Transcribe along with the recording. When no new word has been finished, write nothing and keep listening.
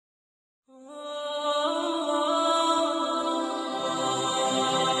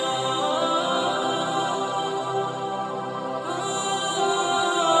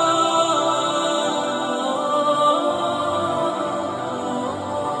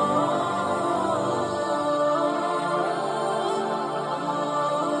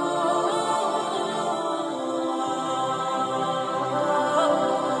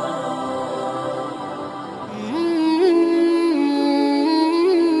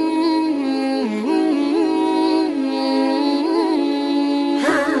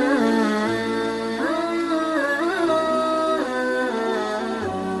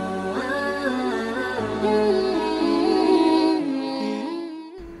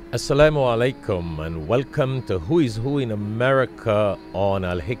Assalamu alaikum and welcome to Who is Who in America on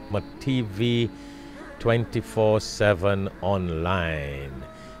Alhikmat TV 24/7 online.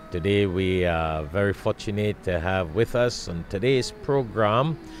 Today we are very fortunate to have with us on today's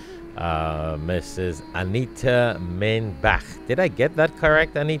program Mrs. Anita Meinbach. Did I get that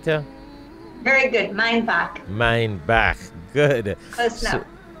correct, Anita? Very good. Meinbach. Meinbach. Good. Close enough.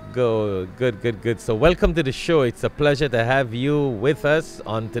 Good. So welcome to the show. It's a pleasure to have you with us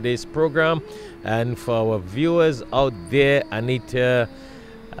on today's program. And for our viewers out there, Anita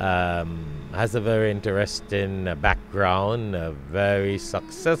has a very interesting background, a very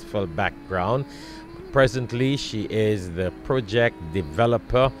successful background. Presently, she is the project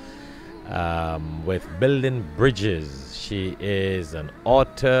developer with Building Bridges. She is an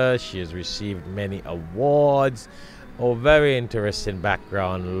author. She has received many awards. Oh, very interesting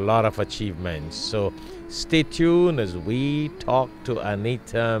background, a lot of achievements. So stay tuned as we talk to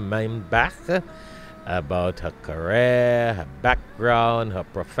Anita Meinbach about her career, her background, her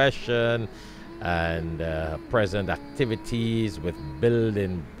profession, and her present activities with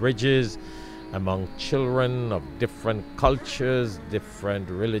building bridges among children of different cultures, different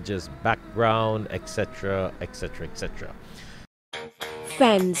religious background, etc., etc., etc.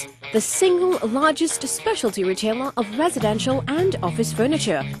 Fens, the single largest specialty retailer of residential and office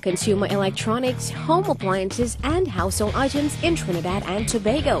furniture, consumer electronics, home appliances, and household items in Trinidad and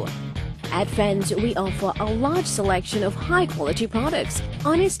Tobago. At Fens, we offer a large selection of high-quality products,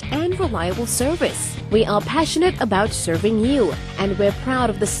 honest and reliable service. We are passionate about serving you, and we're proud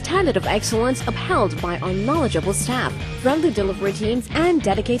of the standard of excellence upheld by our knowledgeable staff, friendly delivery teams, and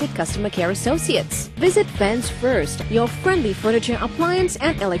dedicated customer care associates. Visit Fens First, your friendly furniture, appliance,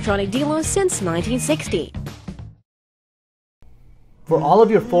 and electronic dealer since 1960. For all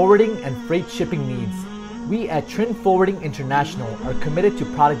of your forwarding and freight shipping needs, we at Trin Forwarding International are committed to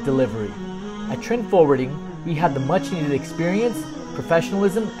product delivery. At Trin Forwarding, we have the much needed experience,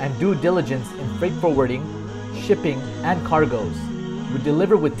 professionalism, and due diligence in freight forwarding, shipping, and cargoes. We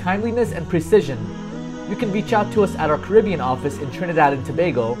deliver with timeliness and precision. You can reach out to us at our Caribbean office in Trinidad and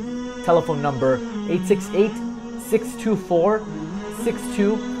Tobago, telephone number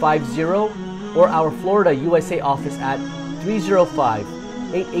 868-624-6250, or our Florida, USA office at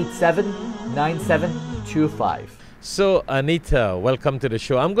 305-887-9725. So, Anita, welcome to the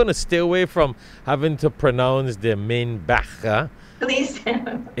show. I'm going to stay away from having to pronounce the Meinbach Please.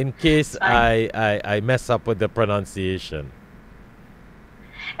 in case I mess up with the pronunciation.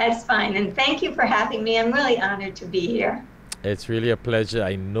 That's fine. And thank you for having me. I'm really honored to be here. It's really a pleasure.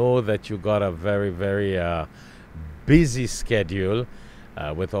 I know that you got a very busy schedule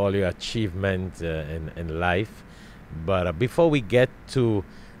with all your achievements in life. But before we get to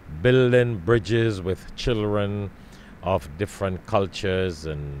building bridges with children of different cultures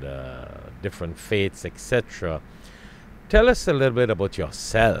and different faiths, etc., tell us a little bit about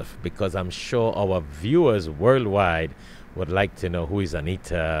yourself, because I'm sure our viewers worldwide would like to know who is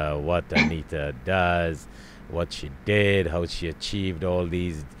Anita, what Anita does, what she did, how she achieved all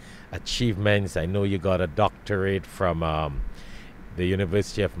these achievements. I know you got a doctorate from the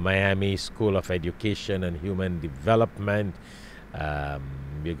University of Miami School of Education and Human Development.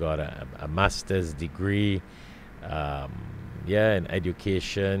 You got a master's degree in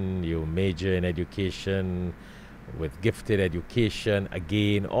education. You major in education with gifted education.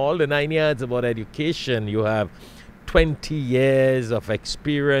 Again, all the 9 yards about education. You have 20 years of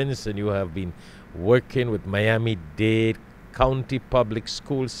experience, and you have been working with Miami-Dade County Public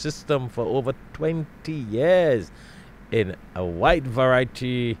School System for over 20 years in a wide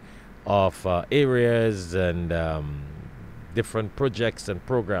variety of areas and different projects and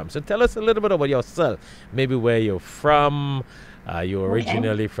programs. So tell us a little bit about yourself, maybe where you're from. You're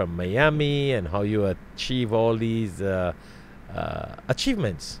originally from Miami, and how you achieve all these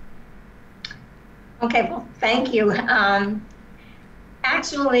achievements. Okay, well, thank you.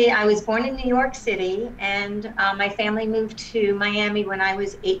 Actually, I was born in New York City, and my family moved to Miami when I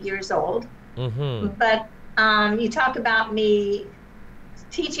was 8 years old. Mm-hmm. But you talk about me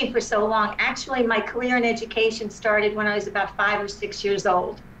teaching for so long. Actually, my career in education started when I was about 5 or 6 years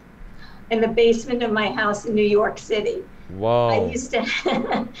old in the basement of my house in New York City. Wow. I used to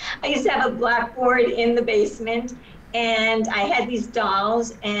have a blackboard in the basement, and I had these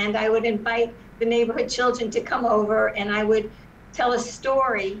dolls, and I would invite the neighborhood children to come over, and I would tell a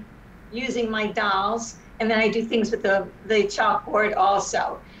story using my dolls, and then I do things with the chalkboard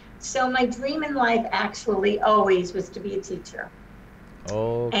also. So my dream in life actually always was to be a teacher.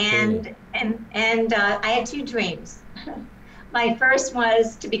 Okay. And I had two dreams. My first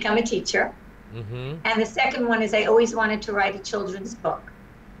was to become a teacher. Mm-hmm. And the second one is I always wanted to write a children's book.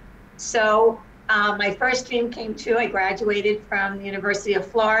 So my first dream came true. I graduated from the University of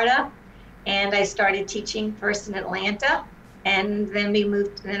Florida, and I started teaching first in Atlanta, and then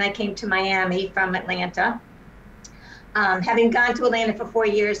then I came to Miami from Atlanta. Having gone to Atlanta for 4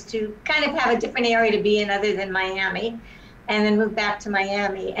 years to kind of have a different area to be in other than Miami, and then moved back to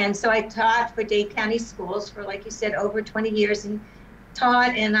Miami. And so I taught for Dade County schools for, like you said, over 20 years, and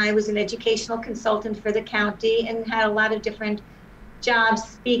taught, and I was an educational consultant for the county and had a lot of different jobs,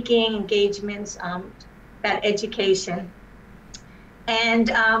 speaking engagements, about education. And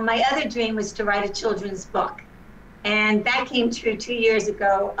my other dream was to write a children's book. And that came true 2 years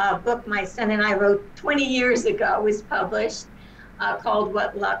ago. A book my son and I wrote 20 years ago was published, called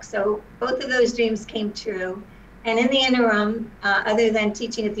What Luck. So both of those dreams came true. And in the interim, other than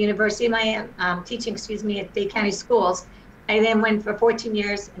teaching at the University of Miami, teaching at Dade County schools, I then went for 14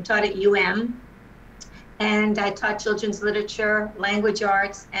 years and taught at UM. And I taught children's literature, language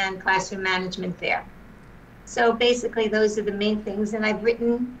arts, and classroom management there. So basically, those are the main things. And I've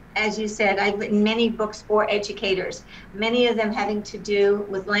written, as you said, I've written many books for educators, many of them having to do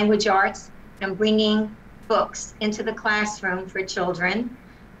with language arts and bringing books into the classroom for children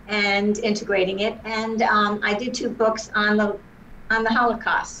and integrating it. And I did 2 books on the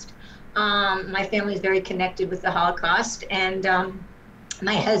Holocaust. My family is very connected with the Holocaust, and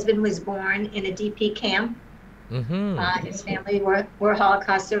my husband was born in a DP camp. His family were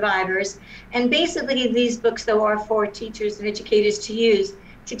Holocaust survivors. And basically these books, though, are for teachers and educators to use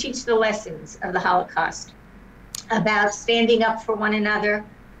to teach the lessons of the Holocaust, about standing up for one another,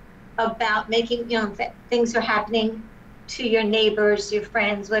 about making, things are happening to your neighbors, your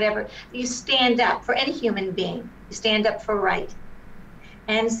friends, whatever. You stand up for any human being. You stand up for right.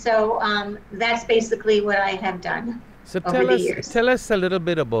 And so that's basically what I have done. So tell tell us a little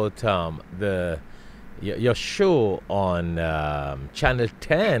bit about your show on Channel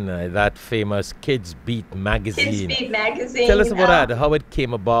 10, that famous Kids Beat magazine. Kids Beat magazine. Tell us about that, how it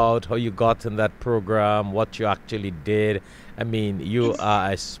came about, how you got in that program, what you actually did. I mean, you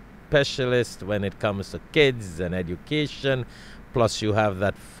are a specialist when it comes to kids and education, plus you have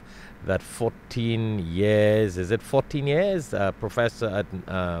that 14 years, is it 14 years, professor at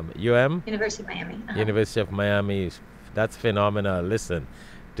UM? University of Miami. University of Miami. That's phenomenal. Listen,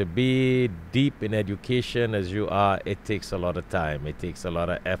 to be deep in education as you are, it takes a lot of time. It takes a lot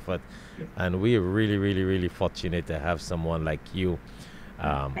of effort. And we're really, really, really fortunate to have someone like you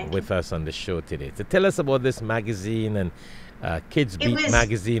with us on the show today. So tell us about this magazine and Kids Beat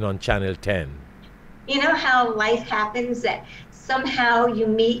magazine on Channel 10. You know how life happens, that somehow you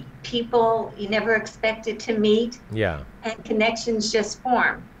meet people you never expected to meet? Yeah. And connections just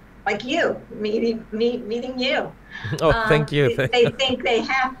form. Like you, meeting you. Oh, thank you. They think they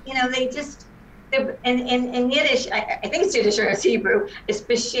have, in Yiddish, I think it's Yiddish or it's Hebrew, it's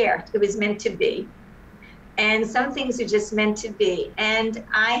beshert, it was meant to be. And some things are just meant to be. And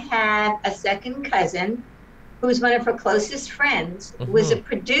I had a second cousin who was one of her closest friends, who was a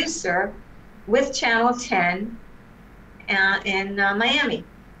producer with Channel 10 in Miami.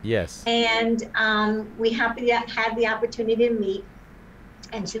 Yes. And we had the opportunity to meet.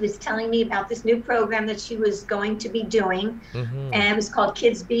 And she was telling me about this new program that she was going to be doing. And it was called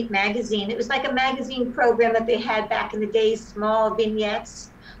Kids Beat Magazine. It was like a magazine program that they had back in the days, small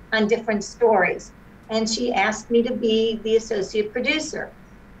vignettes on different stories. And she asked me to be the associate producer.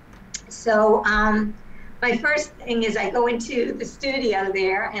 So my first thing is I go into the studio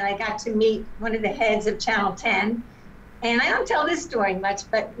there, and I got to meet one of the heads of Channel 10. And I don't tell this story much,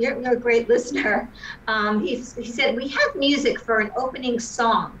 but you're a great listener. He said, we have music for an opening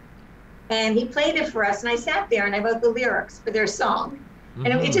song. And he played it for us, and I sat there and I wrote the lyrics for their song. And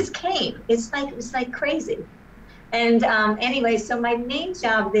it just came. It was like crazy. And anyway, so my main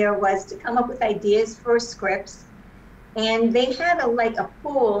job there was to come up with ideas for scripts. And they had a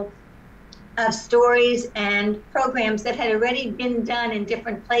pool of stories and programs that had already been done in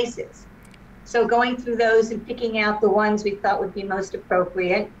different places. So going through those and picking out the ones we thought would be most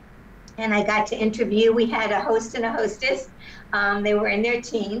appropriate. And I got to interview, we had a host and a hostess. They were in their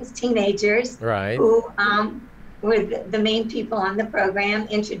teenagers, right, who were the main people on the program,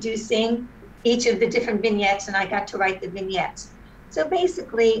 introducing each of the different vignettes, and I got to write the vignettes. So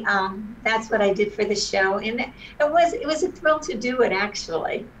basically, that's what I did for the show. And it was a thrill to do it,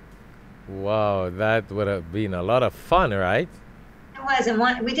 actually. Wow, that would have been a lot of fun, right? It was,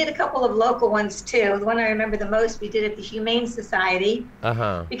 and we did a couple of local ones too. The one I remember the most, we did at the Humane Society,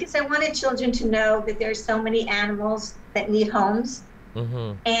 because I wanted children to know that there's so many animals that need homes,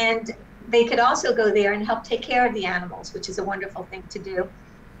 and they could also go there and help take care of the animals, which is a wonderful thing to do.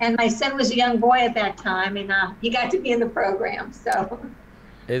 And my son was a young boy at that time, and he got to be in the program. So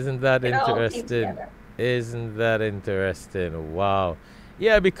Isn't that It all came interesting? together. Isn't that interesting? Wow.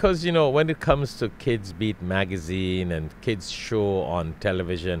 Yeah, because when it comes to Kids Beat magazine and kids show on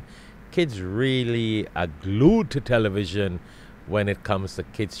television, kids really are glued to television when it comes to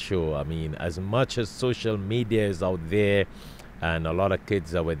kids show. I mean, as much as social media is out there, and a lot of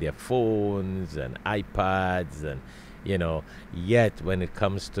kids are with their phones and iPads and yet when it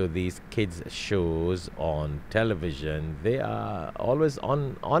comes to these kids shows on television, they are always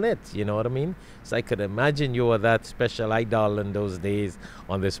on it. You know what I mean? So I could imagine you were that special idol in those days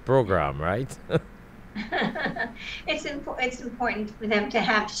on this program, right? It's important for them to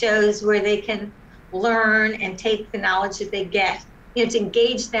have shows where they can learn and take the knowledge that they get, to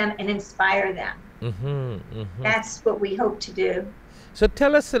engage them and inspire them. That's what we hope to do. So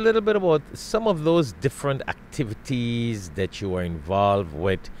tell us a little bit about some of those different activities that you were involved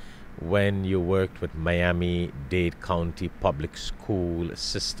with when you worked with Miami-Dade County Public School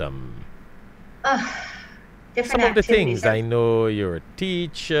System. Different Some of the activities. things, I know you're a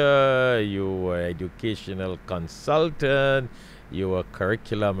teacher, you were educational consultant, you were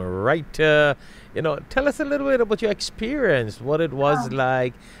curriculum writer. Tell us a little bit about your experience, what it was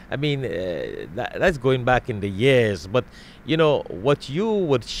like. I mean, that's going back in the years, but what you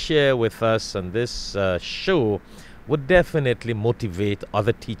would share with us on this show would definitely motivate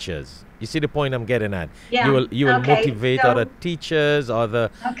other teachers. You see the point I'm getting at? Yeah. You will Okay. motivate So- other teachers, other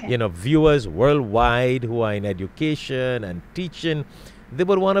viewers worldwide who are in education and teaching. They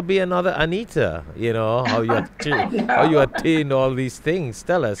would want to be another Anita. How you how you attain all these things.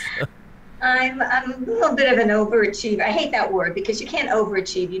 Tell us. I'm a little bit of an overachiever. I hate that word because you can't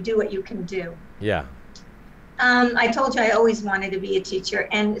overachieve. You do what you can do. Yeah. I told you I always wanted to be a teacher.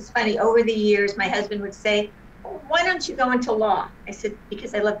 And it's funny, over the years, my husband would say, why don't you go into law? I said,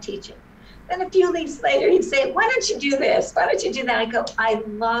 because I love teaching. Then a few weeks later, he'd say, why don't you do this? Why don't you do that? I go, I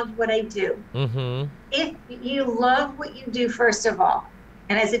love what I do. If you love what you do, first of all,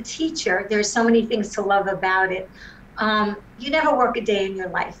 and as a teacher, there's so many things to love about it. You never work a day in your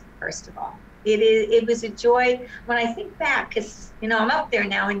life, first of all. It was a joy when I think back, because I'm up there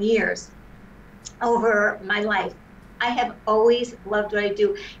now in years over my life. I have always loved what I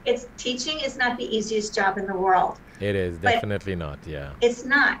do. Teaching is not the easiest job in the world. It is definitely not. Yeah. It's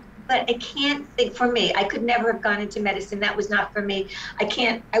not. But I can't think, for me, I could never have gone into medicine. That was not for me.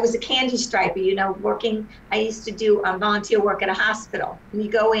 I was a candy striper, working. I used to do volunteer work at a hospital. And you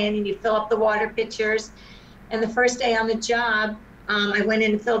go in and you fill up the water pitchers. And the first day on the job, I went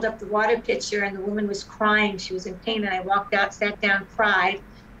in and filled up the water pitcher, and the woman was crying. She was in pain, and I walked out, sat down, cried.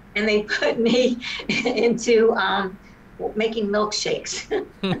 And they put me into making milkshakes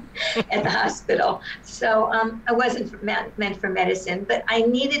at the hospital. So I wasn't meant for medicine, but I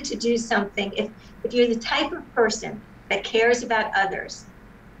needed to do something. If you're the type of person that cares about others,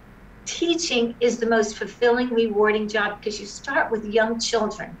 teaching is the most fulfilling, rewarding job, because you start with young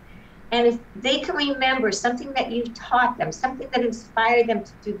children. And if they can remember something that you've taught them, something that inspired them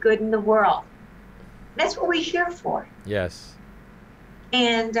to do good in the world, that's what we're here for. Yes.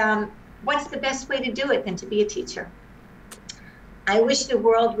 And what's the best way to do it than to be a teacher? I wish the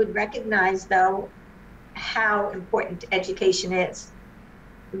world would recognize, though, how important education is,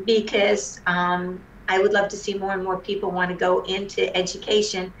 because I would love to see more and more people want to go into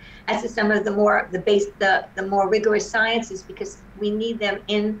education as to some of the more rigorous sciences, because we need them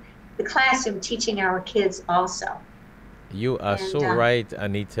in the classroom teaching our kids also. You are so right,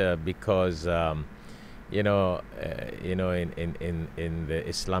 Anita, because in the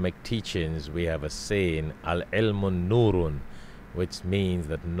Islamic teachings we have a saying, al-ilmun nurun, which means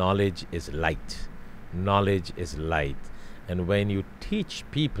that knowledge is light. Knowledge is light. And when you teach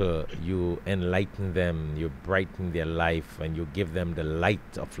people, you enlighten them, you brighten their life, and you give them the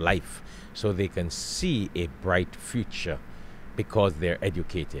light of life so they can see a bright future because they're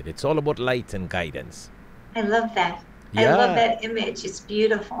educated. It's all about light and guidance. I love that. Yeah. I love that image. It's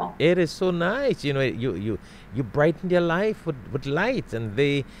beautiful. It is so nice. You brighten their life with light, and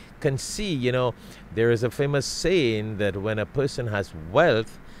they can see, there is a famous saying that when a person has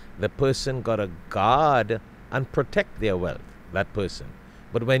wealth, the person got to guard and protect their wealth, that person.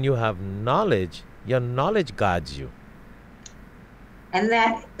 But when you have knowledge, your knowledge guards you. And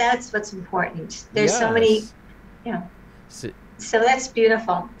that's what's important. There's so Yes. many, so that's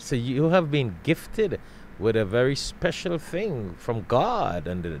beautiful. So you have been gifted with a very special thing from God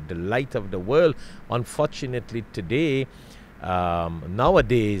and the light of the world. Unfortunately, today,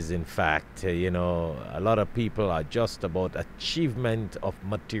 nowadays, in fact, a lot of people are just about achievement of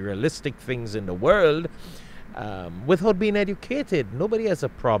materialistic things in the world, without being educated. Nobody has a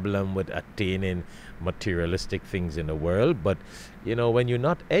problem with attaining materialistic things in the world, but you know, when you're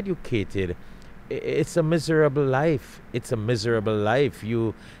not educated, it's a miserable life. It's a miserable life.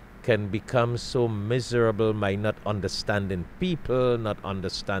 You can become so miserable by not understanding people, not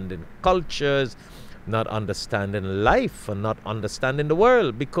understanding cultures, not understanding life, and not understanding the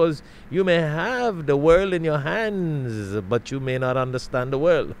world, because you may have the world in your hands, but you may not understand the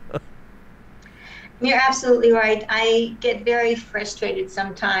world. You're absolutely right. I get very frustrated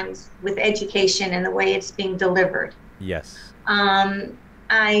sometimes with education and the way it's being delivered. Yes. I'll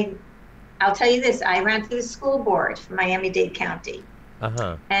tell you this, I ran for the school board for Miami-Dade County.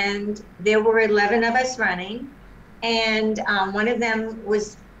 And there were 11 of us running, and one of them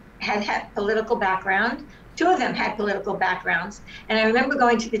had political background. Two of them had political backgrounds. And I remember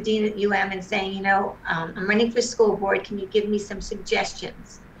going to the dean at UM and saying, you know, I'm running for school board. Can you give me some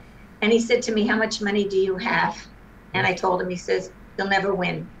suggestions? And he said to me, how much money do you have? And I told him, he says, you'll never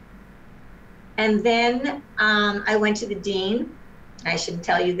win. And then I went to the dean. I shouldn't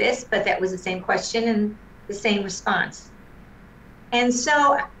tell you this, but that was the same question and the same response. And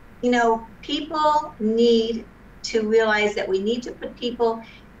so, you know, people need to realize that we need to put people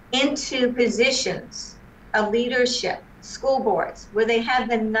into positions of leadership, school boards, where they have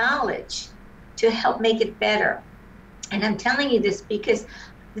the knowledge to help make it better. And I'm telling you this because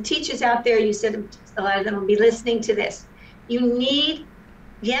the teachers out there, you said a lot of them will be listening to this. You need,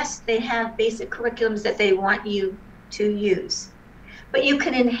 yes, they have basic curriculums that they want you to use, but you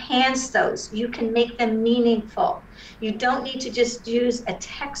can enhance those. You can make them meaningful. You don't need to just use a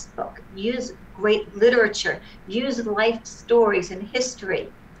textbook. Use great literature. Use life stories and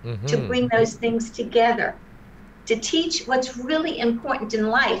history to bring those things together, to teach what's really important in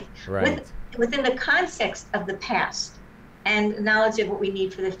life within the context of the past and knowledge of what we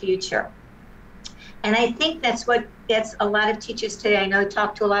need for the future. And I think that's what gets a lot of teachers today. I know I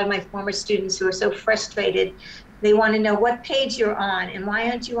talk to a lot of my former students who are so frustrated. They want to know what page you're on and why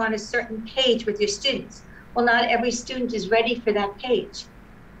aren't you on a certain page with your students? Well, not every student is ready for that page.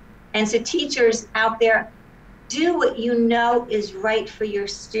 And so teachers out there, do what you know is right for your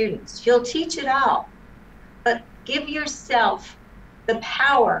students. You'll teach it all, but give yourself the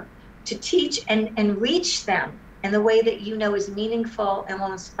power to teach and reach them in the way that you know is meaningful and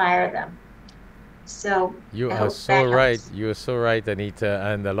will inspire them. So you are so right. You're so right, Anita.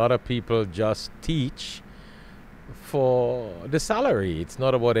 And a lot of people just teach for the salary. It's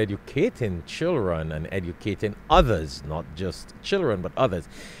not about educating children and educating others, not just children, but others.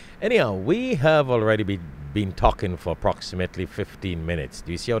 Anyhow, we have already been talking for approximately 15 minutes.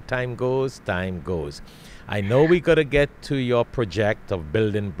 Do you see how time goes? Time goes. I know we got to get to your project of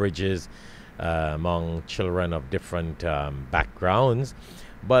building bridges among children of different backgrounds.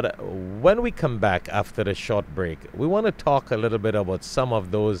 But when we come back after the short break, we want to talk a little bit about some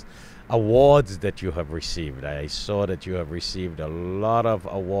of those awards that you have received. I saw that you have received a lot of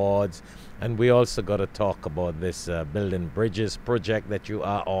awards, and we also got to talk about this Building Bridges project that you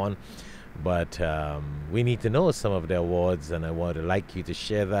are on. But we need to know some of the awards, and I would like you to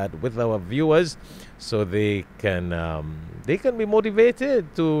share that with our viewers so they can be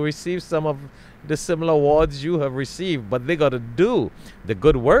motivated to receive some of the similar awards you have received. But they got to do the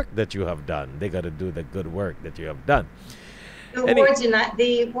good work that you have done. They got to do the good work that you have done. The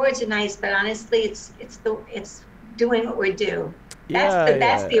awards are nice, but honestly, it's doing what we do.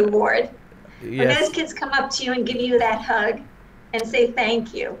 That's the award. When those kids come up to you and give you that hug and say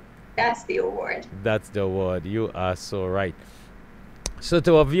thank you, that's the award. That's the award. You are so right. So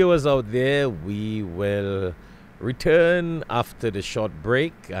to our viewers out there, we will return after the short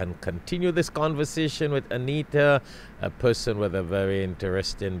break and continue this conversation with Anita, a person with a very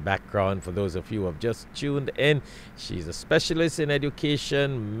interesting background. For those of you who have just tuned in, she's a specialist in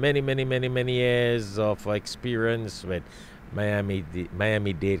education, many years of experience with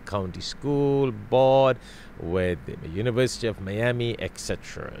Miami-Dade County School Board, with the University of Miami,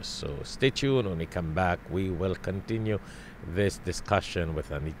 etc. So stay tuned. When we come back, we will continue this discussion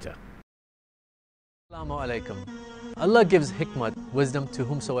with Anita. Assalamu alaikum. Allah gives hikmat, wisdom, to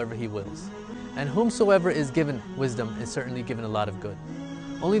whomsoever He wills. And whomsoever is given wisdom is certainly given a lot of good.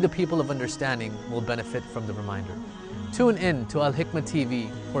 Only the people of understanding will benefit from the reminder. Tune in to Alhikmat TV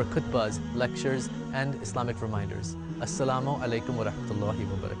for khutbahs, lectures, and Islamic reminders. Assalamu alaikum wa rahmatullahi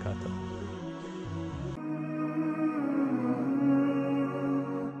wa barakatuh.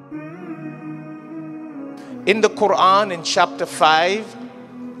 In the Quran, in chapter 5,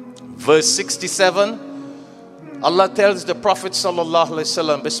 verse 67, Allah tells the Prophet sallallahu alaihi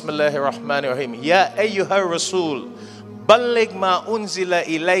wasallam, Bismillahir Rahmanir Rahim, Ya ayyuhar Rasul, balligh ma unzila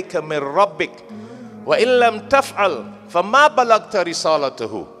ilayka min rabbik وَإِن لَمْ تَفْعَلْ فَمَا بَلَغْتَ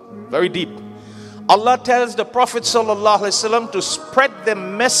رِسَالَتَهُ. Very deep. Allah tells the Prophet ﷺ to spread the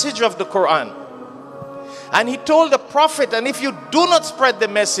message of the Quran. And he told the Prophet, and if you do not spread the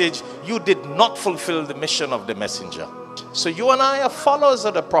message, you did not fulfill the mission of the messenger. So you and I are followers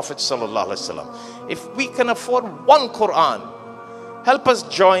of the Prophet ﷺ. If we can afford one Quran, help us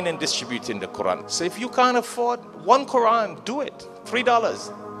join in distributing the Quran. So if you can't afford one Quran, do it.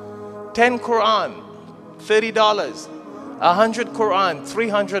 $3. 10 Quran, $30. 100 Quran,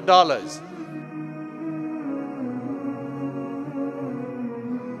 $300.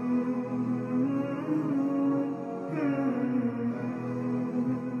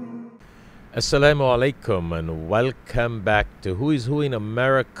 Assalamu alaikum and welcome back to Who is Who in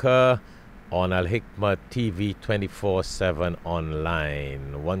America on Alhikmat TV 24/7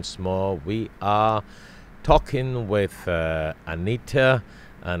 online. Once more, we are talking with Anita.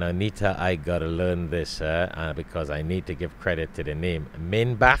 And Anita, I gotta learn this because I need to give credit to the name.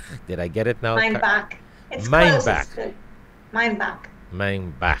 Mainbach, did I get it now? Mainbach. It's Mainbach. close. It's good. Mainbach.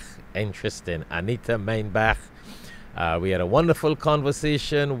 Mainbach. Interesting. Anita Mainbach. We had a wonderful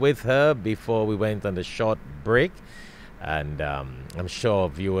conversation with her before we went on the short break. And I'm sure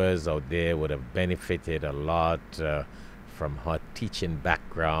viewers out there would have benefited a lot from her teaching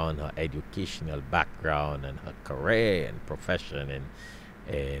background, her educational background, and her career and profession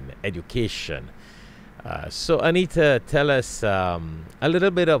in education. So Anita, tell us a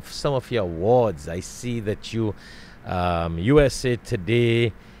little bit of some of your awards. I see that you, U.S.A.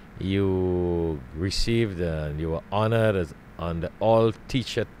 Today, you received, you were honored as on the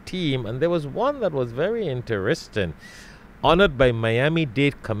all-teacher team, and there was one that was very interesting. Honored by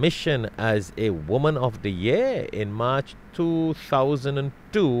Miami-Dade Commission as a Woman of the Year in March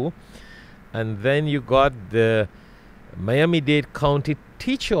 2002, and then you got the Miami-Dade County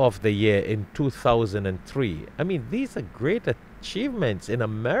Teacher of the Year in 2003. I mean, these are great achievements in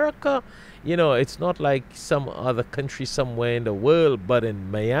America. You know, it's not like some other country somewhere in the world, but in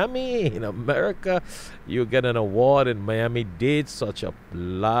Miami, in America, you get an award in Miami-Dade, such a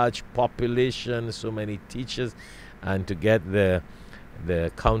large population, so many teachers, and to get the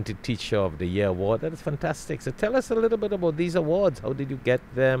County Teacher of the Year award, that is fantastic. So tell us a little bit about these awards. How did you get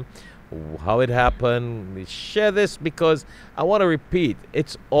them? How it happened? Share this, because I want to repeat,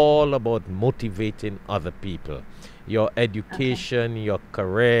 it's all about motivating other people. Your education, your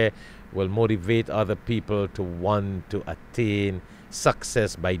career will motivate other people to want to attain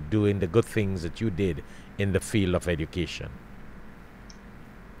success by doing the good things that you did in the field of education.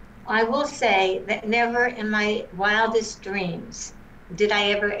 I will say that never in my wildest dreams did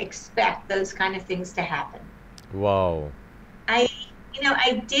I ever expect those kind of things to happen. Wow. I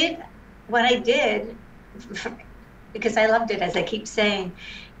did what I did because I loved it, as I keep saying.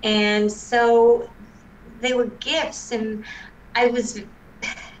 And so they were gifts, and I was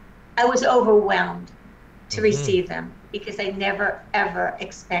overwhelmed to receive them because I never, ever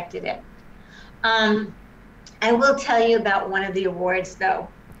expected it. I will tell you about one of the awards, though.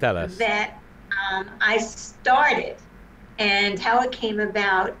 Tell us. That I started and how it came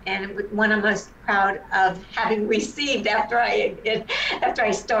about, and one I'm most proud of having received after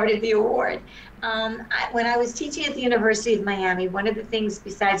I started the award. When I was teaching at the University of Miami, one of the things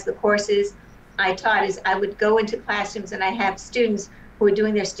besides the courses I taught is I would go into classrooms and I have students who were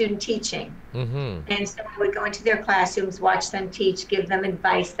doing their student teaching. And so I would go into their classrooms, watch them teach, give them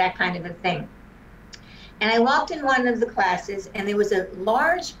advice, that kind of a thing. And I walked in one of the classes, and there was a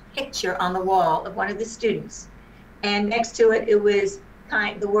large picture on the wall of one of the students. And next to it, it was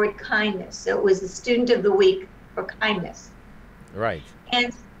the word kindness. So it was the student of the week for kindness. Right.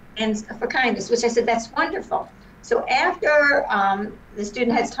 And for kindness, which I said, that's wonderful. So after the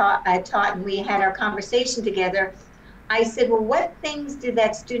student had taught and we had our conversation together, I said, well, what things did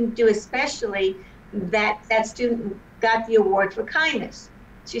that student do especially that student got the award for kindness?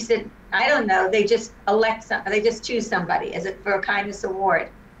 She said, I don't know, they just choose somebody for a kindness award.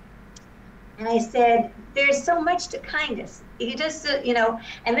 And I said, there's so much to kindness. You just,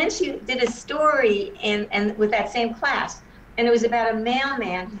 and then she did a story and with that same class. And it was about a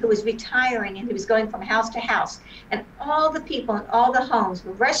mailman who was retiring, and he was going from house to house. And all the people in all the homes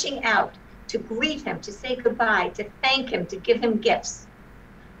were rushing out to greet him, to say goodbye, to thank him, to give him gifts.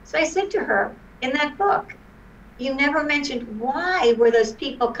 So I said to her, in that book, you never mentioned why were those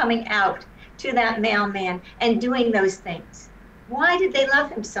people coming out to that mailman and doing those things? Why did they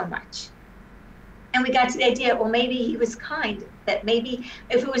love him so much? And we got to the idea, well, maybe he was kind, that maybe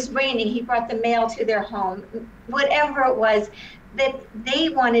if it was raining, he brought the mail to their home. Whatever it was, that they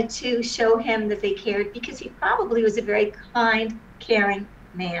wanted to show him that they cared, because he probably was a very kind, caring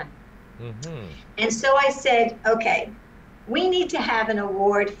man. And so I said, okay, we need to have an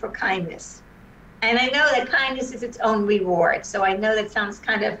award for kindness. And I know that kindness is its own reward. So I know that sounds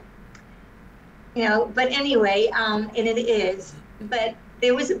kind of, but anyway, and it is. But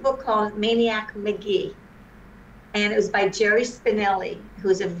there was a book called Maniac McGee, and it was by Jerry Spinelli,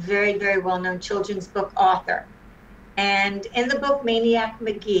 who's a very, very well-known children's book author. And in the book Maniac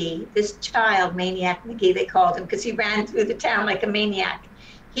McGee, this child, Maniac McGee, they called him because he ran through the town like a maniac.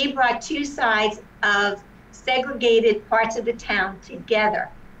 He brought two sides of segregated parts of the town together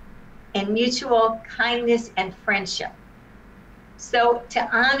in mutual kindness and friendship. So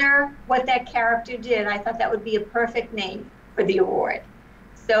to honor what that character did, I thought that would be a perfect name for the award.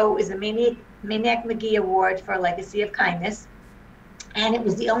 So it was the Maniac McGee Award for a Legacy of Kindness. And it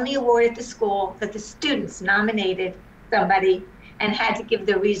was the only award at the school that the students nominated somebody and had to give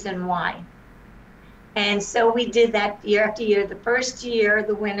the reason why. And so we did that year after year. The first year,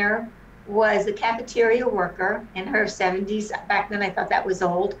 the winner was a cafeteria worker in her 70s. Back then, I thought that was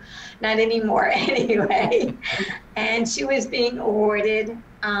old. Not anymore, anyway. And she was being awarded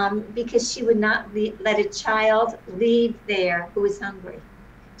because she would not let a child leave there who was hungry.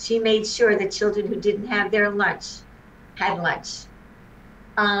 She made sure that children who didn't have their lunch had lunch.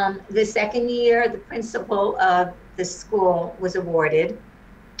 The second year, the principal of the school was awarded.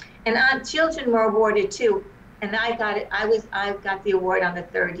 And children were awarded too. And I got it. I got the award on the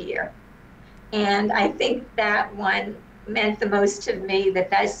third year. And I think that one meant the most to me, that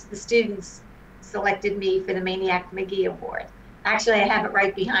the students selected me for the Maniac McGee Award. Actually, I have it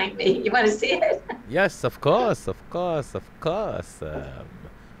right behind me. You want to see it? Yes, of course, of course, of course.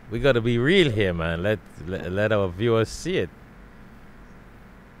 We got to be real here, man. Let our viewers see it.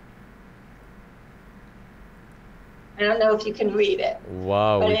 I don't know if you can read it.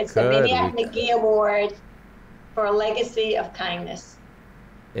 Wow, but it's the Maniac McGee Award for a Legacy of Kindness.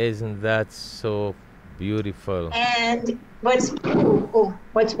 Isn't that so beautiful? And what's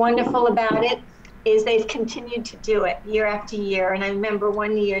wonderful about it is they've continued to do it year after year. And I remember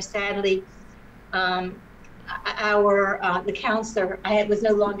one year, sadly, the counselor, I was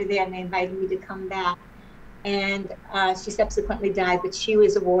no longer there, and they invited me to come back. And she subsequently died, but she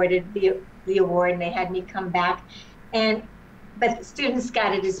was awarded the award, and they had me come back. But the students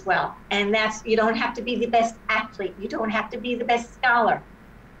got it as well. And you don't have to be the best athlete. You don't have to be the best scholar,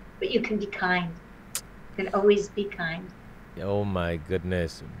 but you can be kind. You can always be kind. Oh my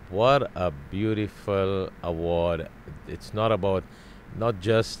goodness. What a beautiful award. It's not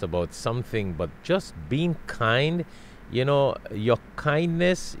just about something, but just being kind. Your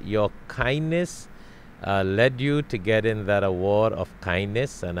kindness led you to get in that award of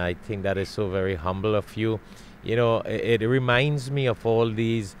kindness. And I think that is so very humble of you. It reminds me of all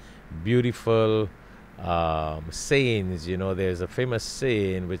these beautiful sayings. There's a famous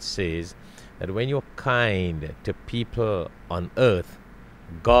saying which says that when you're kind to people on earth,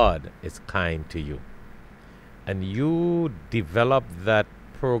 God is kind to you. And you developed that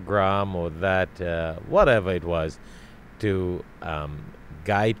program or that whatever it was to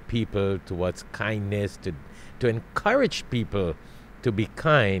guide people towards kindness, to encourage people to be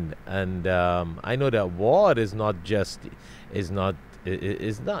kind. And I know the award is not the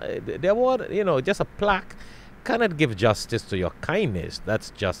award, just a plaque cannot give justice to your kindness.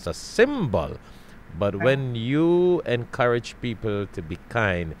 That's just a symbol. But when you encourage people to be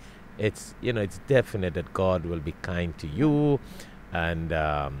kind, it's definite that God will be kind to you and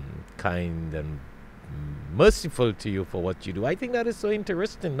kind and merciful to you for what you do. I think that is so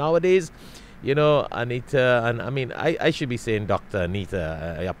interesting nowadays. Anita, and I should be saying Dr.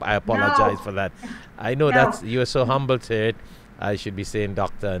 Anita. I apologize for that. I know that you are so humble to it. I should be saying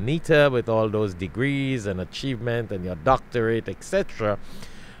Dr. Anita with all those degrees and achievement and your doctorate, etc.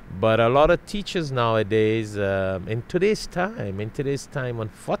 But a lot of teachers nowadays, in today's time,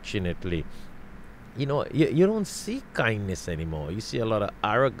 unfortunately, you don't see kindness anymore. You see a lot of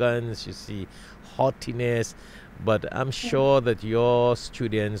arrogance, you see haughtiness. But I'm sure that your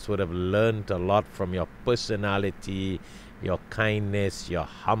students would have learned a lot from your personality, your kindness, your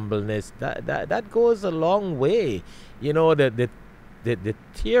humbleness. That goes a long way. The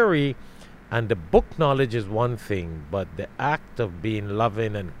theory and the book knowledge is one thing, but the act of being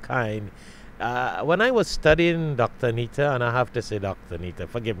loving and kind. When I was studying, Dr. Anita, and I have to say Dr. Anita,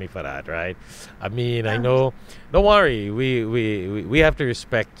 forgive me for that, right? I know. Don't worry. We have to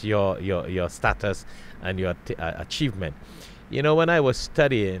respect your status and your achievement. When I was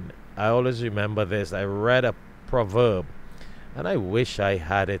studying, I always remember this. I read a proverb, and I wish I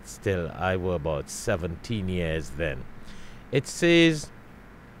had it still. I was about 17 years then. It says,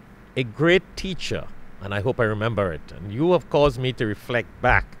 a great teacher, and I hope I remember it, and you have caused me to reflect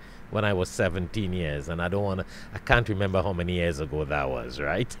back when I was 17 years, and I can't remember how many years ago that was,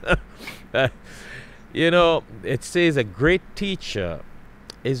 right? It says a great teacher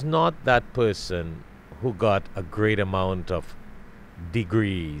is not that person who got a great amount of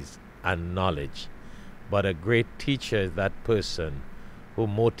degrees and knowledge, but a great teacher is that person who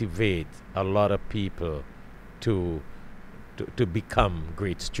motivates a lot of people to become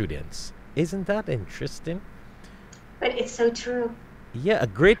great students. Isn't that interesting? But it's so true. Yeah, a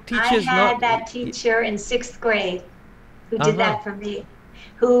great teacher I is not... had that teacher in 6th grade who did that for me,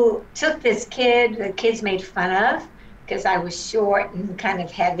 who took this kid, the kids made fun of because I was short and kind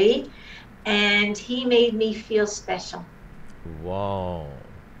of heavy, and he made me feel special. Wow.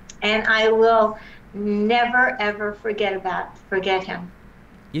 And I will never, ever forget him.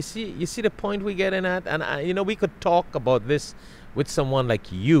 You see the point we're getting at? And, we could talk about this with someone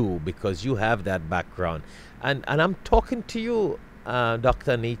like you because you have that background. And I'm talking to you,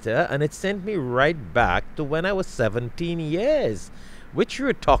 Dr. Anita, and it sent me right back to when I was 17 years, which you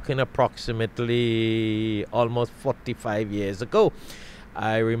were talking approximately almost 45 years ago.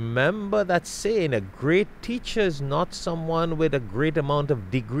 I remember that saying, a great teacher is not someone with a great amount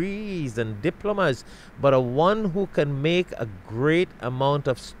of degrees and diplomas, but a one who can make a great amount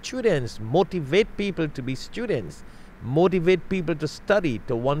of students, motivate people to be students, motivate people to study,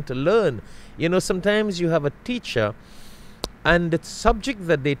 to want to learn. Sometimes you have a teacher and the subject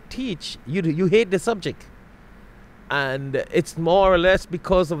that they teach, you hate the subject. And it's more or less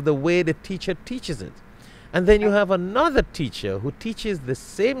because of the way the teacher teaches it. And then you have another teacher who teaches the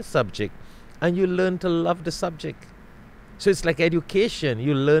same subject and you learn to love the subject. So it's like education.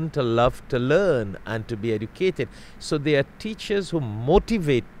 You learn to love to learn and to be educated. So there are teachers who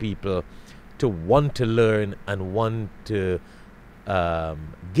motivate people to want to learn and want to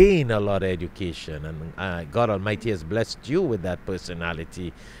gain a lot of education. And God Almighty has blessed you with that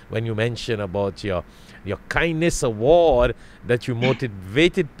personality. When you mention about your kindness award that you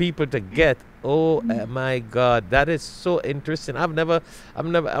motivated people to get, my God, that is so interesting. I've never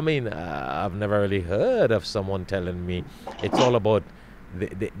really heard of someone telling me it's all about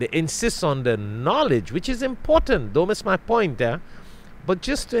they insist on the knowledge, which is important. Don't miss my point there. But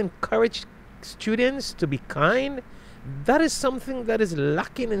just to encourage students to be kind, that is something that is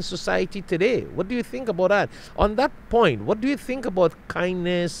lacking in society today. What do you think about that? On that point, what do you think about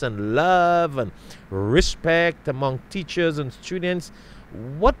kindness and love and respect among teachers and students?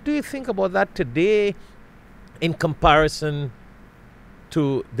 What do you think about that today in comparison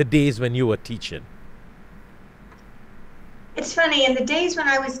to the days when you were teaching? It's funny, in the days when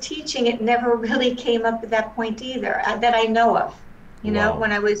I was teaching, it never really came up at that point either, that I know of. Wow.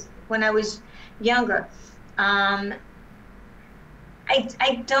 When I was younger. I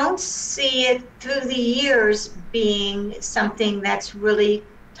don't see it through the years being something that's really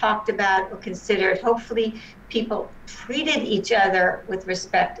talked about or considered. Hopefully people treated each other with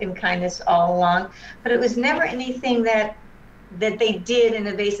respect and kindness all along, but it was never anything that they did in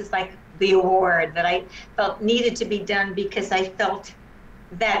a basis like the award that I felt needed to be done because I felt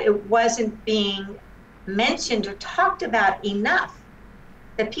that it wasn't being mentioned or talked about enough,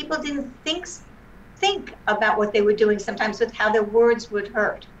 that people didn't think about what they were doing sometimes, with how their words would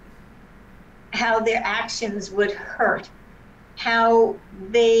hurt, how their actions would hurt, how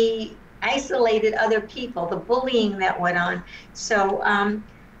they isolated other people, the bullying that went on. So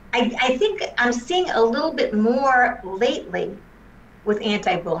I think I'm seeing a little bit more lately with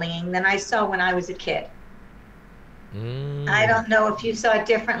anti-bullying than I saw when I was a kid. I don't know if you saw it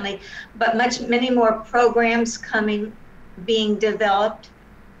differently, but many more programs being developed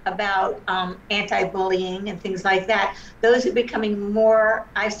about anti-bullying and things like that. Those are becoming more,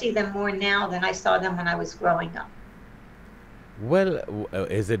 I see them more now than I saw them when I was growing up. Well,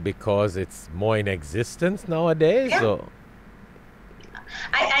 is it because it's more in existence nowadays? Yeah. Or?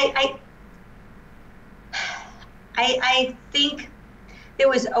 I think there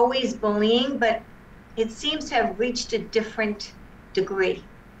was always bullying, but it seems to have reached a different degree.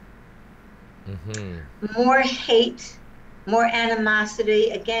 Mm-hmm. More hate, more animosity.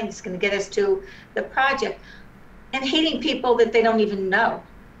 Again, it's going to get us to the project, and hating people that they don't even know.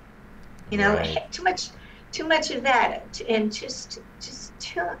 Right. Too much of that, and just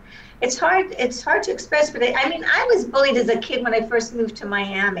too. It's hard to express. But I was bullied as a kid when I first moved to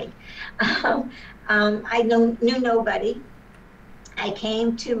Miami. I knew nobody. I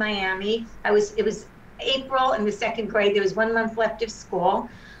came to Miami. It was April in the 2nd grade. There was 1 month left of school.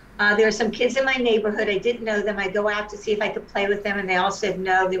 There were some kids in my neighborhood. I didn't know them. I go out to see if I could play with them, and they all said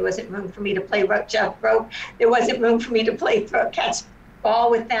no. There wasn't room for me to play jump rope. There wasn't room for me to play catch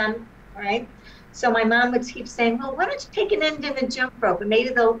ball with them, right? So my mom would keep saying, well, why don't you take an end in the jump rope? And maybe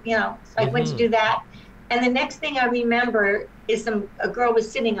they'll, so I went to do that. And the next thing I remember is a girl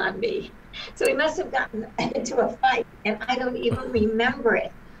was sitting on me. So we must have gotten into a fight, and I don't even remember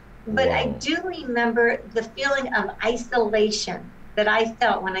it. But I do remember the feeling of isolation that I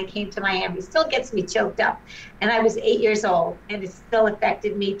felt when I came to Miami. It still gets me choked up. And I was 8 years old, and it still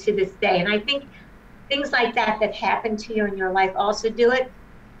affected me to this day. And I think things like that happen to you in your life also do it.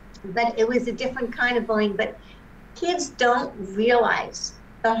 But it was a different kind of bullying. But kids don't realize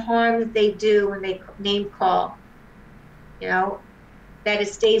the harm that they do when they name call, that it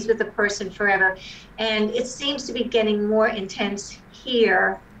stays with the person forever. And it seems to be getting more intense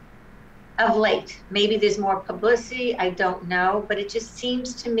here of late. Maybe there's more publicity, I don't know, but it just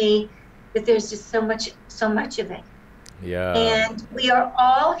seems to me that there's just so much of it. Yeah. And we are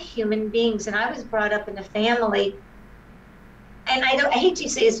all human beings. And I was brought up in a family, and I hate to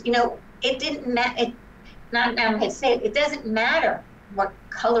say this, it didn't matter. It doesn't matter what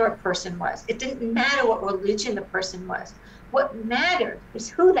color a person was. It didn't matter what religion the person was. What mattered was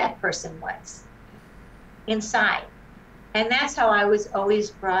who that person was inside. And that's how I was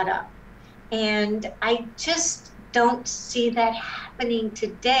always brought up. And I just don't see that happening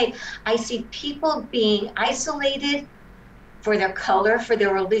today. I see people being isolated for their color, for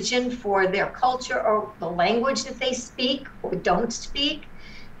their religion, for their culture, or the language that they speak or don't speak.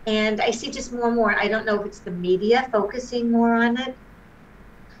 And I see just more and more. I don't know if it's the media focusing more on it.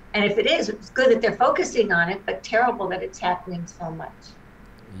 And if it is, it's good that they're focusing on it, but terrible that it's happening so much.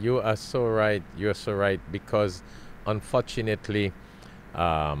 You are so right. You're so right, because unfortunately,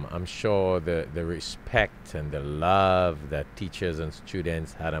 I'm sure the respect and the love that teachers and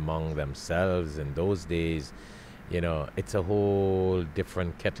students had among themselves in those days, it's a whole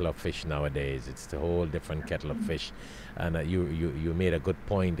different kettle of fish nowadays. It's a whole different kettle of fish. And you made a good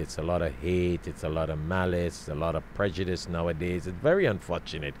point. It's a lot of hate. It's a lot of malice, a lot of prejudice nowadays. It's very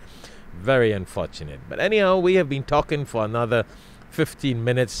unfortunate. Very unfortunate. But anyhow, we have been talking for another 15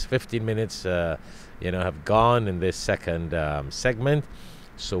 minutes. 15 minutes, have gone in this second segment.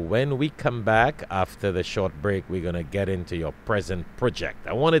 So when we come back after the short break, we're going to get into your present project.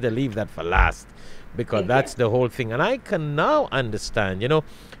 I wanted to leave that for last, because that's the whole thing. And I can now understand,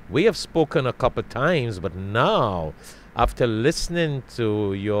 we have spoken a couple times, but now, after listening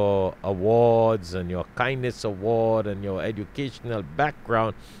to your awards and your kindness award and your educational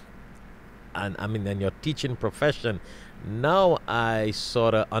background, and your teaching profession, now I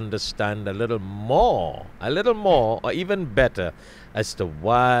sort of understand a little more, or even better, as to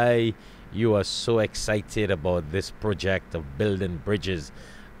why you are so excited about this project of building bridges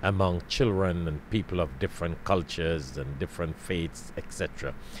among children and people of different cultures and different faiths,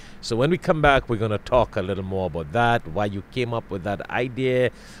 etc. So when we come back, we're going to talk a little more about that, why you came up with that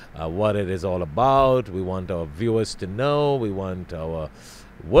idea, what it is all about. We want our viewers to know. We want our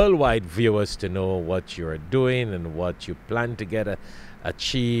worldwide viewers to know what you're doing and what you plan to get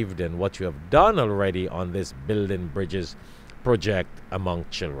achieved and what you have done already on this Building Bridges project among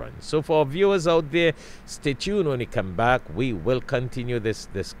children. So for our viewers out there, stay tuned. When we come back, we will continue this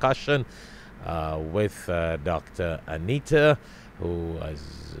discussion with Dr. Anita, who,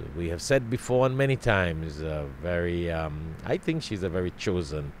 as we have said before and many times, I think she's a very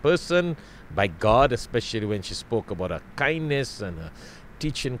chosen person by God, especially when she spoke about her kindness and her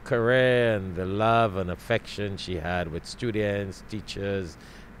teaching career and the love and affection she had with students, teachers,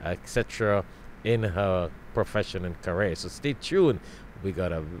 etc. in her profession and career. So stay tuned. We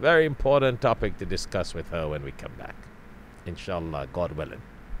got a very important topic to discuss with her when we come back. Inshallah, God willing.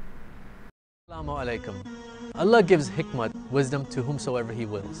 Assalamu alaikum. Allah gives hikmat, wisdom, to whomsoever He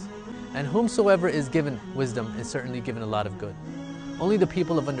wills. And whomsoever is given wisdom is certainly given a lot of good. Only the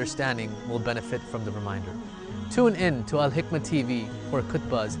people of understanding will benefit from the reminder. Tune in to Alhikmat TV for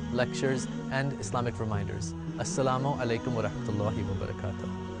khutbahs, lectures, and Islamic reminders. Assalamu alaikum wa rahmatullahi wa barakatuh.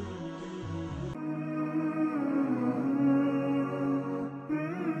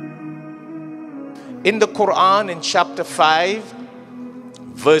 In the Quran, in chapter 5,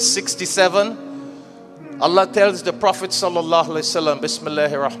 verse 67, Allah tells the Prophet sallallahu alaihi wasallam,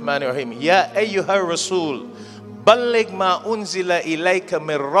 Bismillahir Rahmanir Rahim, Ya ayyuhar Rasul, balligh ma unzila ilayka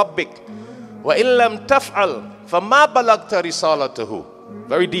min rabbik, wa illam taf'al, fama balagta risalatahu.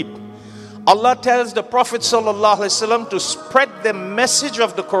 Very deep. Allah tells the Prophet sallallahu alaihi wasallam to spread the message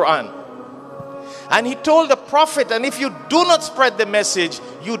of the Quran. And he told the Prophet, and if you do not spread the message,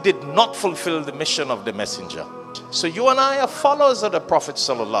 you did not fulfill the mission of the messenger. So you and I are followers of the Prophet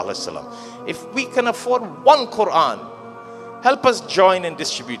sallallahu alaihi wasallam. If we can afford one Quran, help us join in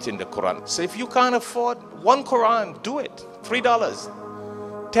distributing the Quran. So if you can't afford one Quran, do it.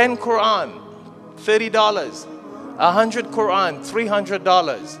 $3. 10 Quran. $30. 100 Quran,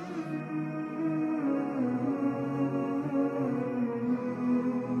 $300.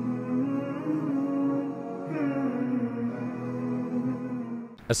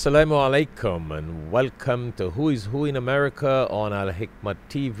 Assalamu alaikum and welcome to Who is Who in America on Alhikmat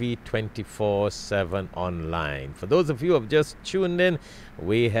TV 24/7 online. For those of you who have just tuned in,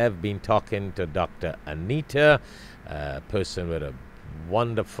 we have been talking to Dr. Anita, a person with a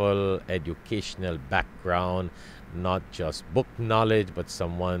wonderful educational background, not just book knowledge, but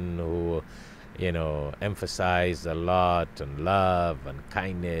someone who, you know, emphasized a lot on love and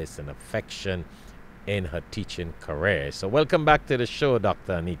kindness and affection in her teaching career. So welcome back to the show,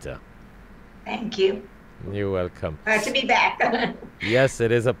 Dr. Anita. Thank you. You're welcome. Glad to be back. Yes,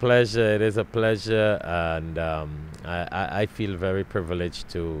 it is a pleasure. It is a pleasure. And I feel very privileged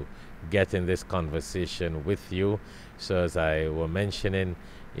to get in this conversation with you. So as I was mentioning,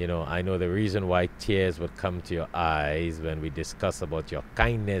 you know, I know the reason why tears would come to your eyes when we discuss about your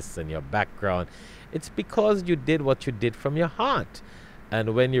kindness and your background. It's because you did what you did from your heart.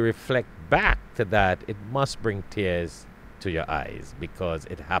 And when you reflect back to that, it must bring tears to your eyes because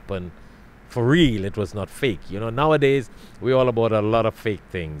it happened for real. It was not fake. You know, nowadays, we're all about a lot of fake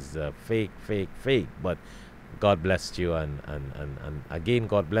things. Fake. But God blessed you. And again,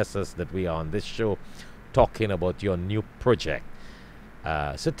 God bless us that we are on this show talking about your new project.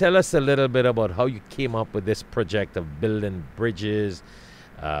 So tell us a little bit about how you came up with this project of building bridges,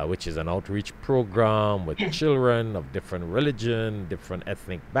 which is an outreach program with children of different religion, different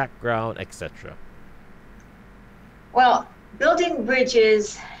ethnic background, etc. Well, building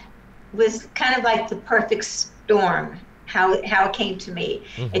bridges was kind of like the perfect storm, how it came to me.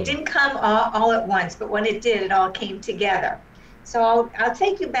 Mm-hmm. It didn't come all at once, but when it did, it all came together. So I'll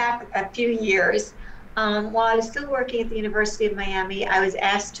take you back a few years. While I was still working at the University of Miami, I was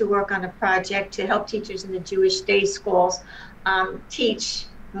asked to work on a project to help teachers in the Jewish day schools teach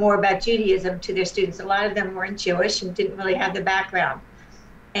more about Judaism to their students. A lot of them weren't Jewish and didn't really have the background.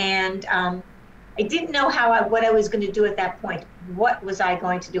 And I didn't know what I was going to do at that point. What was I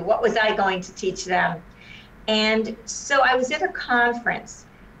going to do? What was I going to teach them? And so I was at a conference,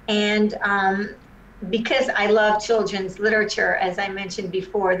 and because I love children's literature, as I mentioned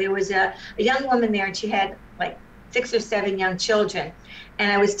before, there was a young woman there, and she had like 6 or 7 young children.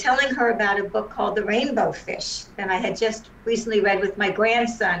 And I was telling her about a book called The Rainbow Fish that I had just recently read with my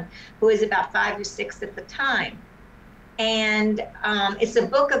grandson, who was about 5 or 6 at the time. And it's a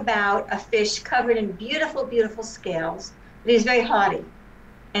book about a fish covered in beautiful, beautiful scales, but he's very haughty.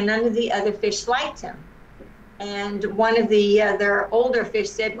 And none of the other fish liked him. And one of the other older fish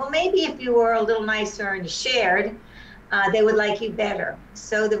said, well, maybe if you were a little nicer and shared, they would like you better.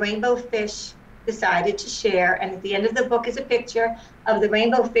 So the rainbow fish decided to share, and at the end of the book is a picture of the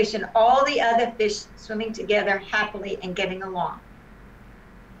rainbow fish and all the other fish swimming together happily and getting along.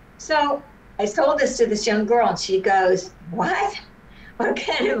 So I told this to this young girl, and she goes, what? What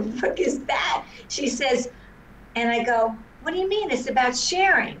kind of book is that? She says, and I go, what do you mean? It's about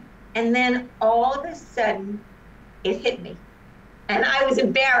sharing. And then all of a sudden, it hit me. And I was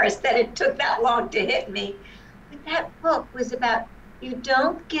embarrassed that it took that long to hit me. But that book was about, you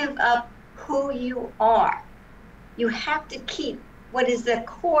don't give up who you are. You have to keep what is the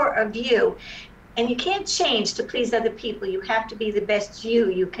core of you. And you can't change to please other people. You have to be the best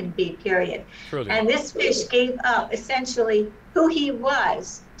you can be, period. Truly. And this fish gave up essentially who he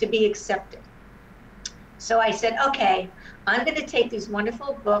was to be accepted. So I said, okay, I'm going to take these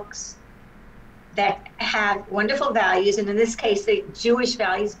wonderful books that have wonderful values, and in this case, they're Jewish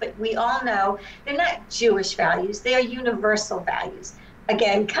values, but we all know they're not Jewish values, they are universal values.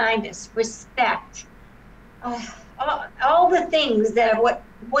 Again, kindness, respect, all the things that are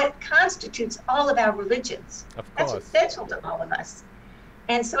what constitutes all of our religions. Of course. That's essential to all of us.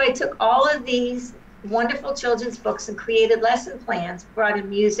 And so I took all of these wonderful children's books and created lesson plans, brought in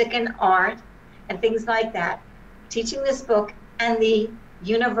music and art and things like that, teaching this book and the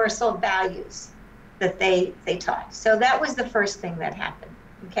universal values that they taught. So that was the first thing that happened,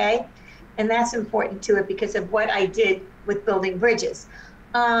 okay? And that's important to it because of what I did with building bridges.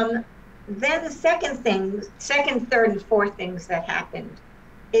 Then the second, third, and fourth things that happened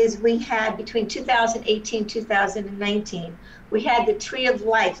is we had between 2018, 2019, we had the Tree of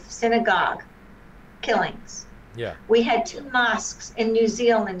Life synagogue killings. Yeah. We had 2 mosques in New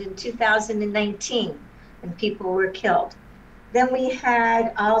Zealand in 2019, and people were killed. Then we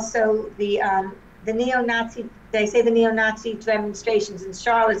had also the neo-Nazi, did I say the neo-Nazi demonstrations in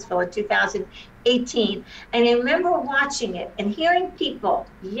Charlottesville in 2018. And I remember watching it and hearing people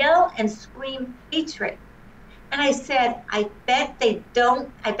yell and scream hatred. And I said, I bet they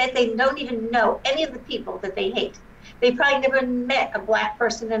don't even know any of the people that they hate. They probably never met a black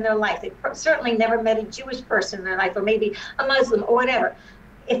person in their life. They certainly never met a Jewish person in their life, or maybe a Muslim or whatever.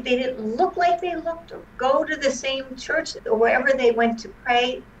 If they didn't look like they looked or go to the same church or wherever they went to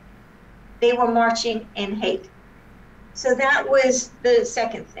pray, they were marching in hate. So that was the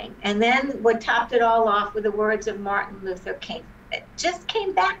second thing. And then what topped it all off were the words of Martin Luther King. It just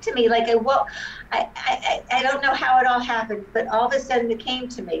came back to me like I don't know how it all happened, but all of a sudden it came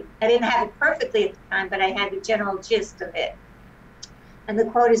to me. I didn't have it perfectly at the time, but I had the general gist of it. And the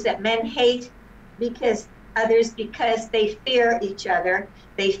quote is that men hate because they fear each other.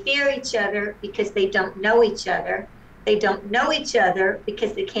 They fear each other because they don't know each other. They don't know each other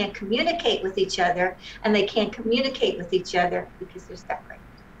because they can't communicate with each other, and they can't communicate with each other because they're separated.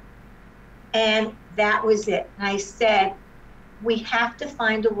 And that was it. And I said, we have to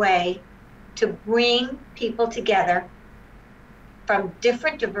find a way to bring people together from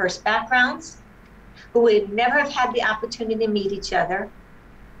different diverse backgrounds who would never have had the opportunity to meet each other.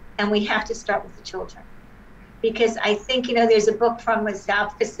 And we have to start with the children. Because I think, there's a book from a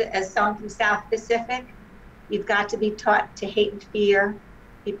song from South Pacific. You've got to be taught to hate and fear.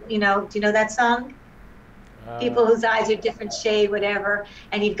 People, do you know that song? People whose eyes are different shade, whatever.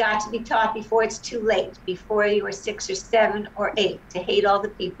 And you've got to be taught before it's too late, before you are 6 or 7 or 8, to hate all the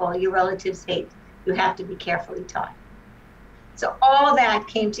people your relatives hate. You have to be carefully taught. So all that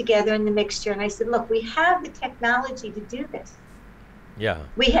came together in the mixture. And I said, look, we have the technology to do this. Yeah.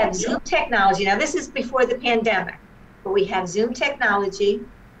 We have Zoom technology. Now, this is before the pandemic, but we have Zoom technology.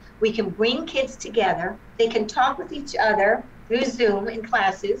 We can bring kids together. They can talk with each other through Zoom in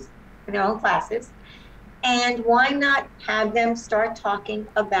their own classes. And why not have them start talking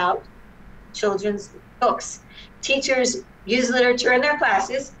about children's books? Teachers use literature in their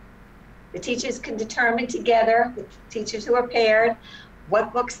classes. The teachers can determine together, the teachers who are paired,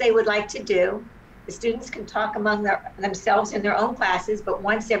 what books they would like to do. The students can talk among themselves in their own classes, but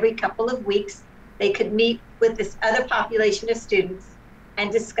once every couple of weeks, they could meet with this other population of students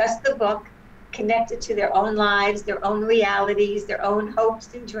and discuss the book, connected to their own lives, their own realities, their own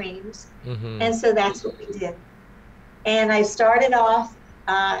hopes and dreams. Mm-hmm. And so that's what we did. And I started off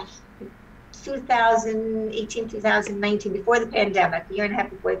 2018, 2019, before the pandemic, a year and a half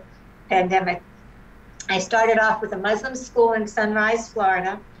before the pandemic. I started off with a Muslim school in Sunrise,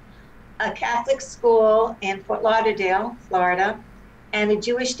 Florida, a Catholic school in Fort Lauderdale, Florida, and a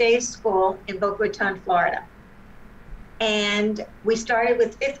Jewish day school in Boca Raton, Florida. And we started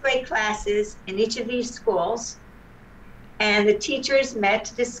with 5th grade classes in each of these schools. And the teachers met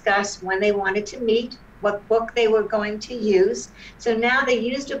to discuss when they wanted to meet, what book they were going to use. So now they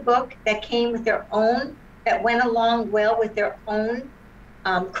used a book that came with their own, that went along well with their own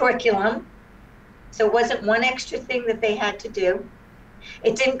curriculum. So it wasn't one extra thing that they had to do.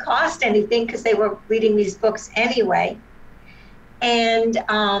 It didn't cost anything because they were reading these books anyway. And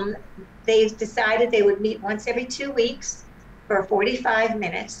they decided they would meet once every 2 weeks for 45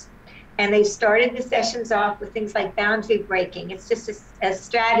 minutes. And they started the sessions off with things like boundary breaking. It's just a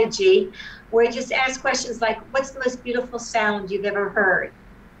strategy where you just ask questions like, what's the most beautiful sound you've ever heard?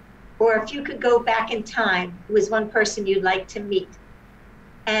 Or if you could go back in time, who is one person you'd like to meet?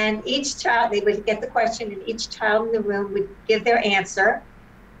 And each child, they would get the question, and each child in the room would give their answer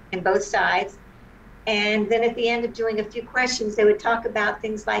in both sides. And then at the end of doing a few questions, they would talk about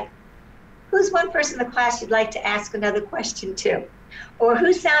things like, who's one person in the class you'd like to ask another question to? Or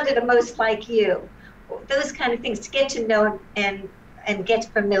who sounded the most like you? Those kind of things, to get to know and get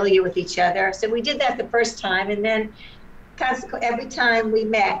familiar with each other. So we did that the first time, and then every time we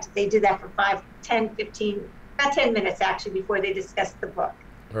met, they did that for 5, 10, 15, about 10 minutes actually before they discussed the book.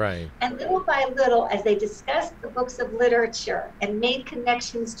 Right. And little by little, as they discussed the books of literature and made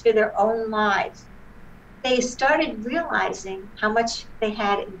connections to their own lives, they started realizing how much they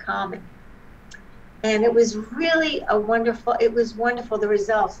had in common. And it was really wonderful, the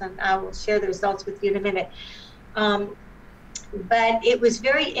results, and I will share the results with you in a minute. But it was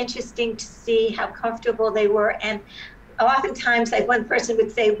very interesting to see how comfortable they were. And oftentimes, like one person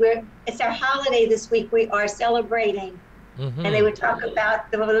would say, it's our holiday this week, we are celebrating. Mm-hmm. And they would talk about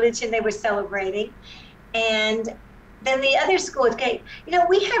the religion they were celebrating. And then the other school would say,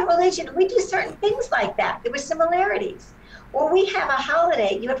 we have religion, we do certain things like that. There were similarities. Or we have a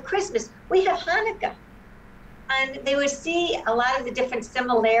holiday, you have Christmas, we have Hanukkah. And they would see a lot of the different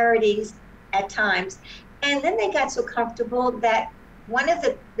similarities at times. And then they got so comfortable that one of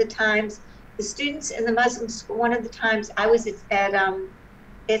the times, the students in the Muslim school, one of the times I was at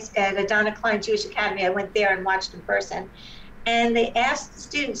Adana Klein Jewish Academy, I went there and watched in person. And they asked the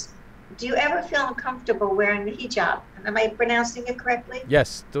students, do you ever feel uncomfortable wearing the hijab? Am I pronouncing it correctly?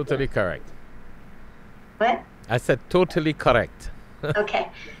 Yes, totally correct. What? I said totally correct. Okay.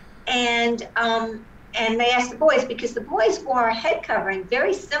 And they asked the boys, because the boys wore a head covering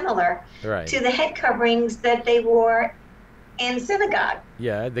very similar Right. to the head coverings that they wore in synagogue.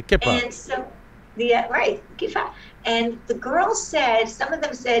 Yeah, the kippah. And so, right, kippah. And the girls said, some of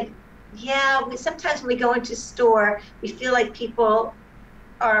them said, yeah, sometimes when we go into a store, we feel like people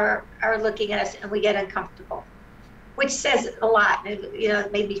are looking at us and we get uncomfortable, which says a lot.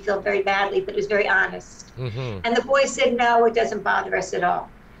 It made me feel very badly, but it was very honest. Mm-hmm. And the boys said, no, it doesn't bother us at all.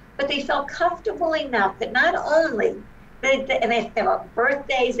 But they felt comfortable enough that not only, and they were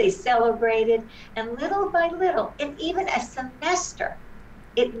birthdays, they celebrated, and little by little, and even a semester,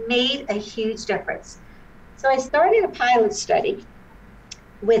 it made a huge difference. So I started a pilot study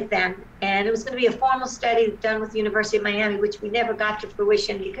with them, and it was going to be a formal study done with the University of Miami, which we never got to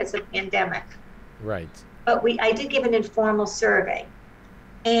fruition because of pandemic. Right. But I did give an informal survey.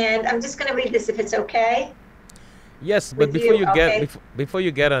 And I'm just going to read this if it's okay. Yes, but before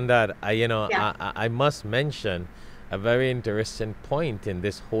you get on that, I must mention a very interesting point in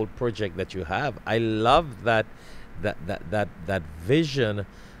this whole project that you have. I love that vision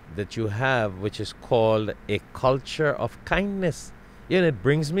that you have, which is called a culture of kindness. It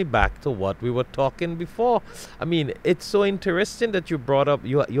brings me back to what we were talking before. I mean, it's so interesting that you brought up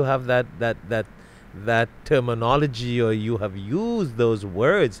you have that terminology, or you have used those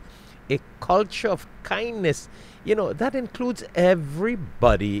words, a culture of kindness. That includes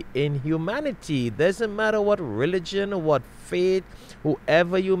everybody in humanity. Doesn't matter what religion or what faith,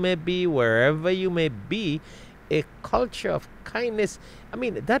 whoever you may be, wherever you may be, a culture of kindness. I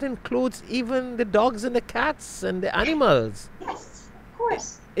mean, that includes even the dogs and the cats and the animals. Yes, of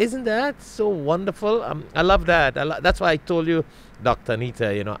course. Isn't that so wonderful? I love that. That's why I told you, Dr.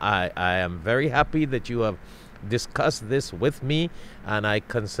 Anita, I am very happy that you have discussed this with me, and I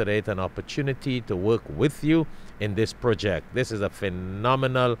consider it an opportunity to work with you in this project. This is a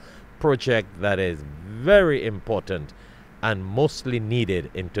phenomenal project that is very important and mostly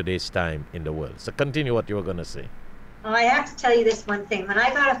needed in today's time in the world. So continue what you were going to say. Well, I have to tell you this one thing. When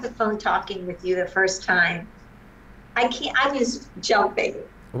I got off the phone talking with you the first time, I was jumping.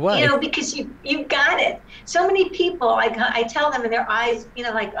 Why? Because you got it. So many people, I tell them in their eyes,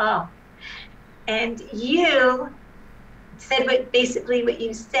 like, oh. And you said basically what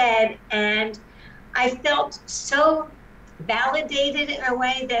you said, and I felt so validated in a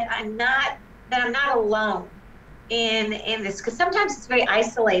way that I'm not alone in this, because sometimes it's very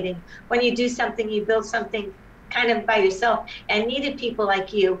isolating when you do something, you build something kind of by yourself, and needed people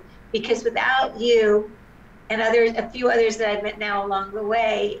like you, because without you and a few others that I've met now along the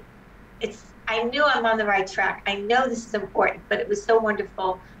way, I knew I'm on the right track. I know this is important, but it was so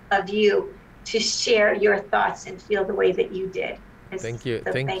wonderful of you to share your thoughts and feel the way that you did. Thank you.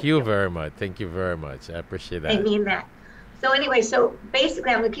 So thank you very much. Thank you very much. I appreciate that. I mean that. So anyway, so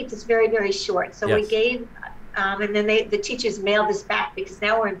basically I'm going to keep this very, very short. So we gave, and then the teachers mailed this back because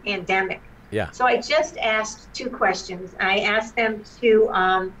now we're in pandemic. Yeah. So I just asked 2 questions. I asked them to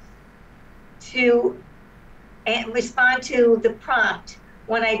respond to the prompt.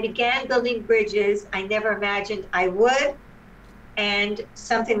 When I began building bridges, I never imagined I would, and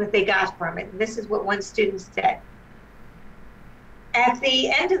something that they got from it. And this is what one student said. At the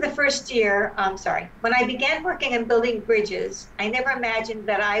end of the first year, when I began working on building bridges, I never imagined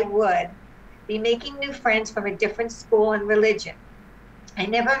that I would be making new friends from a different school and religion. I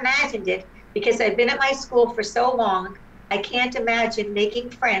never imagined it because I've been at my school for so long, I can't imagine making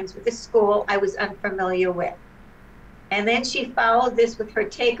friends with a school I was unfamiliar with. And then she followed this with her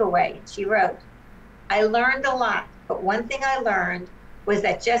takeaway. She wrote, I learned a lot, but one thing I learned was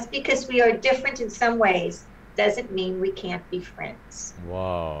that just because we are different in some ways doesn't mean we can't be friends.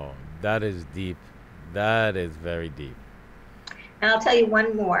 Wow, that is deep. That is very deep. And I'll tell you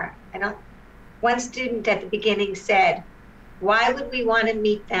one more. One student at the beginning said, why would we want to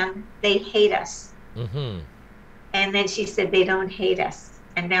meet them? They hate us. Mm-hmm. And then she said, they don't hate us.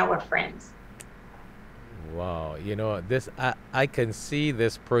 And now we're friends. Wow, this I can see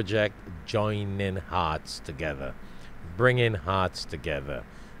this project joining hearts together, bringing hearts together,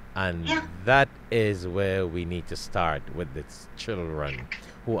 and that is where we need to start with its children,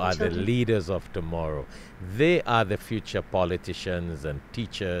 who are the leaders of tomorrow. They are the future politicians and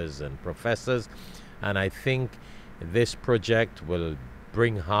teachers and professors, and I think this project will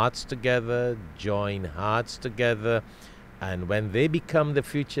bring hearts together, join hearts together, and when they become the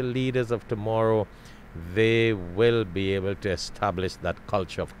future leaders of tomorrow, they will be able to establish that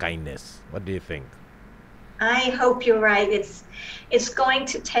culture of kindness. What do you think? I hope you're right. It's going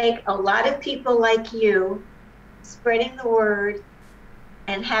to take a lot of people like you spreading the word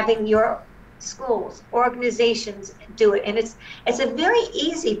and having your schools, organizations do it. And it's a very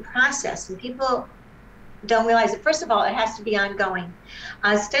easy process, and people don't realize it. First of all, it has to be ongoing.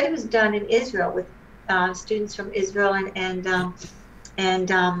 A study was done in Israel with students from Israel and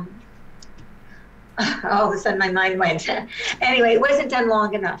all of a sudden my mind went. Anyway, it wasn't done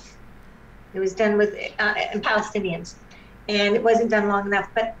long enough. It was done with Palestinians, and it wasn't done long enough.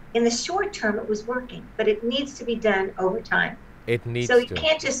 But in the short term, it was working. But it needs to be done over time. It needs so you to.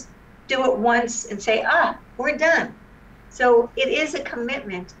 can't just do it once and say, we're done. So it is a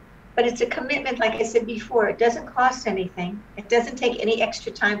commitment, but it's a commitment, like I said before, it doesn't cost anything. It doesn't take any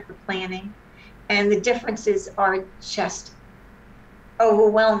extra time for planning. And the differences are just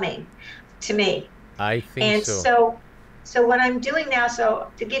overwhelming to me. I think and so what I'm doing now,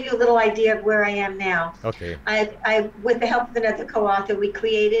 so to give you a little idea of where I am now, okay. I with the help of another co-author, we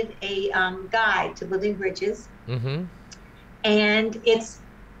created a guide to building bridges. Mm-hmm. And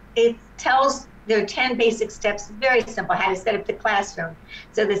it tells, there are 10 basic steps, very simple, how to set up the classroom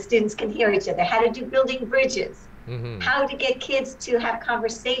so the students can hear each other, how to do building bridges, how to get kids to have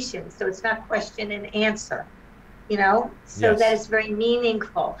conversations so it's not question and answer, so that it's very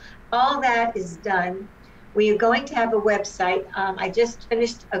meaningful. All that is done. We are going to have a website. I just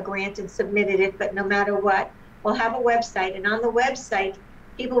finished a grant and submitted it, but no matter what, we'll have a website. And on the website,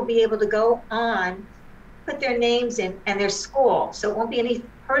 people will be able to go on, put their names in and their school. So it won't be any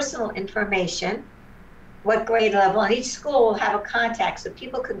personal information, what grade level, and each school will have a contact. So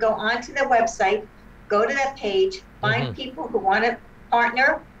people could go onto their website, go to that page, find people who want to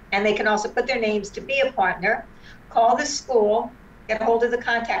partner, and they can also put their names to be a partner, call the school, get a hold of the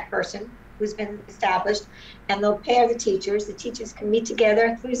contact person who's been established, and they'll pair the teachers. The teachers can meet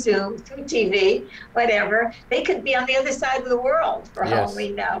together through Zoom, through TV, whatever. They could be on the other side of the world, for all we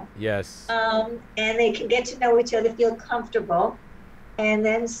know. Yes. And they can get to know each other, feel comfortable, and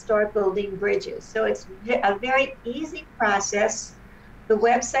then start building bridges. So it's a very easy process. The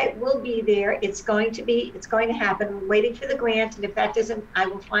website will be there. It's going to happen. We're waiting for the grant, and if that doesn't, I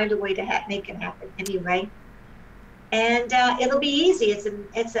will find a way to make it happen anyway. And it'll be easy.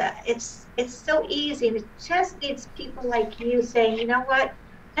 It's so easy, and it just needs people like you saying, you know what,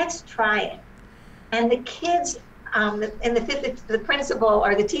 let's try it. And the kids, the principal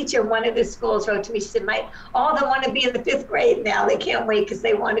or the teacher of one of the schools wrote to me. She said, all of them want to be in the 5th grade now. They can't wait because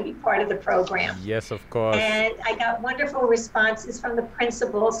they want to be part of the program. Yes, of course. And I got wonderful responses from the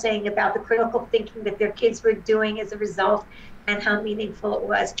principal saying about the critical thinking that their kids were doing as a result and how meaningful it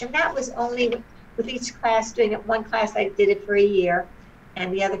was. And that was only with each class doing it. One class I did it for a year,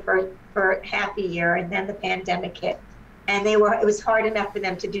 and the other for half a year, and then the pandemic hit. And it was hard enough for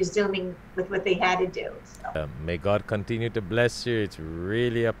them to do Zooming with what they had to do. So. May God continue to bless you. It's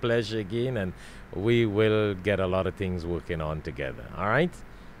really a pleasure again, and we will get a lot of things working on together. All right?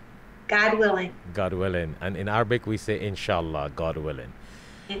 God willing. God willing. And in Arabic we say, Inshallah, God willing.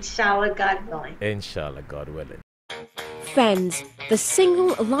 Inshallah, God willing. Inshallah, God willing. Fens, the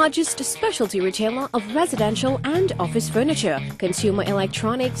single largest specialty retailer of residential and office furniture, consumer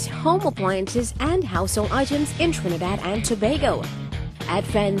electronics, home appliances, and household items in Trinidad and Tobago. At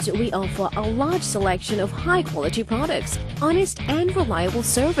Fens, we offer a large selection of high-quality products, honest and reliable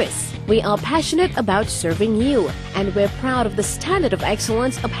service. We are passionate about serving you, and we're proud of the standard of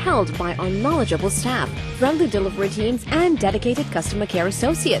excellence upheld by our knowledgeable staff, friendly delivery teams, and dedicated customer care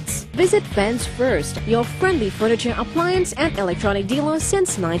associates. Visit Fens First, your friendly furniture, appliance, and electronic dealer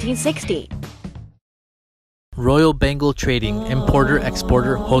since 1960. Royal Bengal Trading, importer,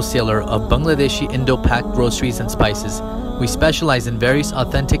 exporter, wholesaler of Bangladeshi Indo-Pak groceries and spices. We specialize in various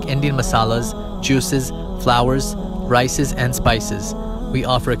authentic Indian masalas, juices, flours, rices, and spices. We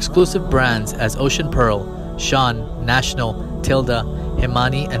offer exclusive brands as Ocean Pearl, Shan, National, Tilda,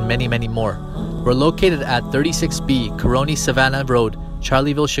 Himani, and many, many more. We're located at 36B Coroni Savannah Road,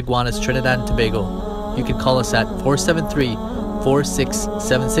 Charleville, Chaguanas, Trinidad and Tobago. You can call us at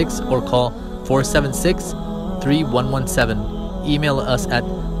 473-4676 or call 476-3117. Email us at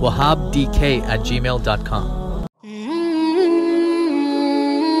wahabdk@gmail.com.